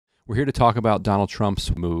We're here to talk about Donald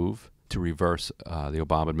Trump's move to reverse the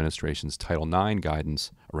Obama administration's Title IX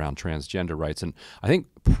guidance around transgender rights. And I think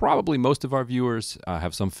probably most of our viewers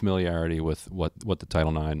have some familiarity with what the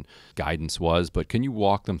Title IX guidance was, but can you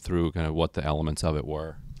walk them through kind of what the elements of it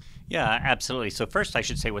were? Yeah, absolutely. So first I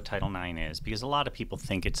should say what Title IX is, because a lot of people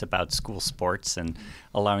think it's about school sports and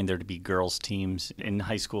allowing there to be girls' teams in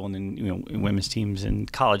high school and then women's teams in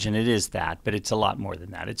college, and it is that, but it's a lot more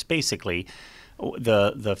than that. It's basically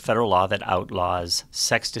the federal law that outlaws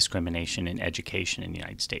sex discrimination in education in the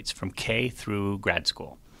United States from K through grad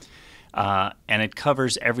school. And it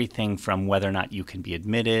covers everything from whether or not you can be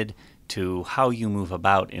admitted to how you move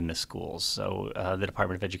about in the schools. So the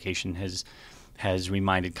Department of Education has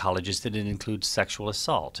reminded colleges that it includes sexual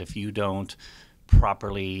assault. If you don't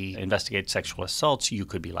properly investigate sexual assaults, you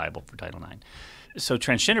could be liable for Title IX. So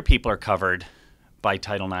transgender people are covered by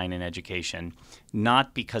Title IX in education,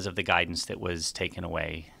 not because of the guidance that was taken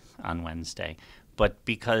away on Wednesday, but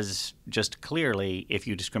because just clearly if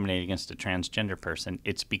you discriminate against a transgender person,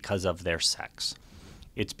 it's because of their sex.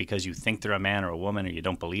 It's because you think they're a man or a woman, or you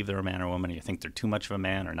don't believe they're a man or a woman, or you think they're too much of a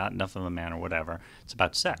man or not enough of a man or whatever. It's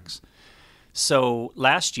about sex. So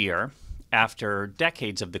last year, after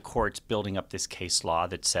decades of the courts building up this case law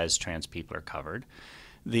that says trans people are covered,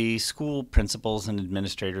 the school principals and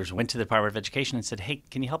administrators went to the Department of Education and said, hey,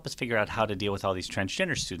 can you help us figure out how to deal with all these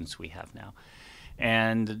transgender students we have now?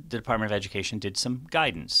 And the Department of Education did some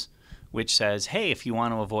guidance, which says, hey, if you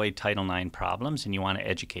want to avoid Title IX problems and you want to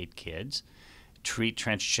educate kids, treat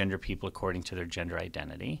transgender people according to their gender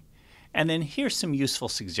identity. And then here's some useful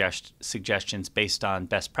suggestions based on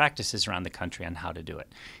best practices around the country on how to do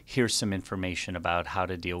it. Here's some information about how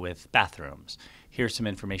to deal with bathrooms. Here's some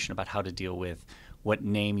information about how to deal with what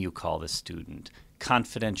name you call the student,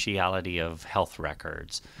 confidentiality of health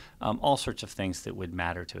records, all sorts of things that would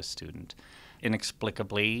matter to a student.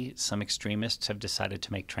 Inexplicably, some extremists have decided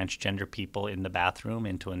to make transgender people in the bathroom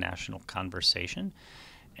into a national conversation.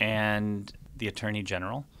 And the Attorney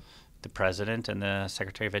General, the President, and the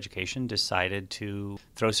Secretary of Education decided to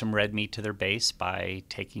throw some red meat to their base by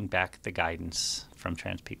taking back the guidance from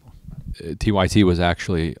trans people. TYT was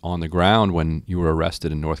actually on the ground when you were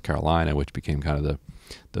arrested in North Carolina, which became kind of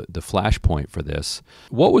the flashpoint for this.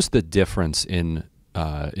 What was the difference in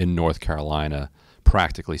North Carolina,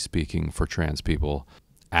 practically speaking, for trans people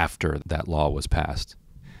after that law was passed?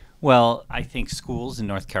 Well, I think schools in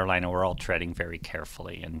North Carolina were all treading very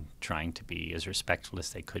carefully and trying to be as respectful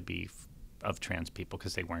as they could be of trans people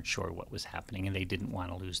because they weren't sure what was happening and they didn't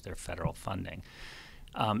want to lose their federal funding.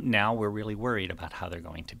 Now we're really worried about how they're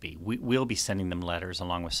going to be. We'll be sending them letters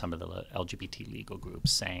along with some of the LGBT legal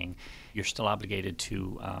groups saying you're still obligated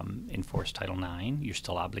to enforce Title IX, you're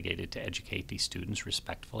still obligated to educate these students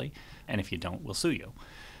respectfully, and if you don't, we'll sue you.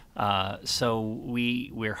 So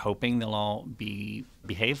we're hoping they'll all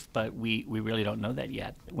behave, but we really don't know that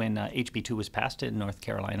yet. When HB 2 was passed in North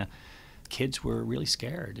Carolina, kids were really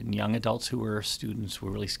scared, and young adults who were students were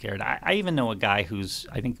really scared. I even know a guy who's,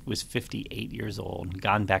 I think, was 58 years old and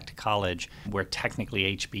gone back to college where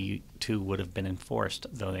technically HB 2 would have been enforced,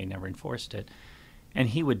 though they never enforced it. And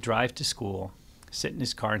he would drive to school, sit in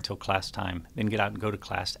his car until class time, then get out and go to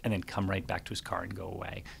class, and then come right back to his car and go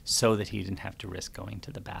away so that he didn't have to risk going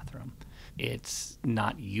to the bathroom. It's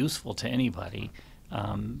not useful to anybody,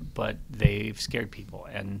 but they've scared people.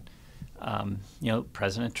 And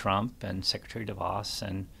President Trump and Secretary DeVos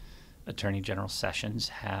and Attorney General Sessions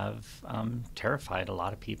have terrified a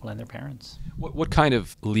lot of people and their parents. What kind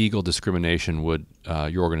of legal discrimination would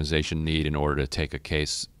your organization need in order to take a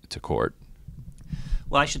case to court?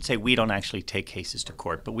 Well, I should say we don't actually take cases to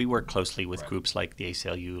court, but we work closely with groups like the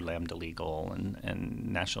ACLU, Lambda Legal,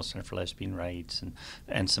 and National Center for Lesbian Rights,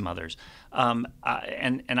 and some others. And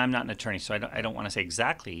I'm not an attorney, so I don't want to say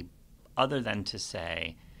exactly, other than to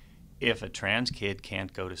say, if a trans kid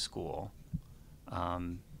can't go to school,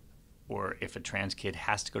 or if a trans kid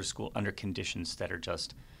has to go to school under conditions that are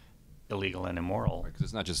just illegal and immoral. Because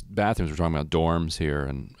it's not just bathrooms, we're talking about dorms here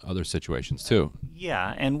and other situations too.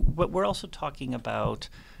 Yeah, and but we're also talking about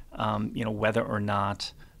whether or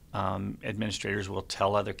not administrators will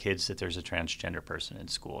tell other kids that there's a transgender person in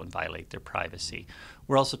school and violate their privacy.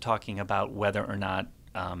 We're also talking about whether or not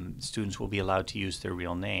students will be allowed to use their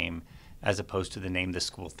real name as opposed to the name the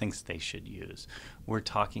school thinks they should use. We're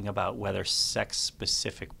talking about whether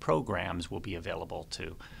sex-specific programs will be available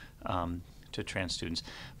to trans students.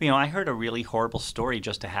 I heard a really horrible story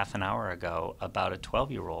just a half an hour ago about a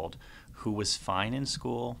 12-year-old who was fine in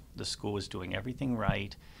school. The school was doing everything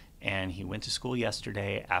right, and he went to school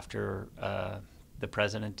yesterday after the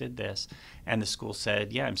president did this, and the school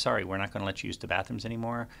said, yeah, I'm sorry, we're not going to let you use the bathrooms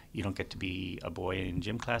anymore. You don't get to be a boy in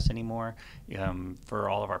gym class anymore. For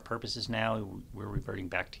all of our purposes now, we're reverting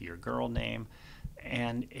back to your girl name.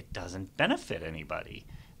 And it doesn't benefit anybody.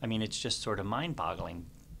 I mean, it's just sort of mind-boggling.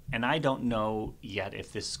 And I don't know yet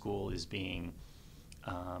if this school is being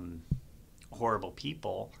horrible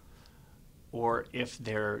people or if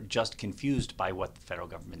they're just confused by what the federal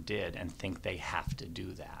government did and think they have to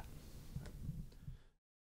do that.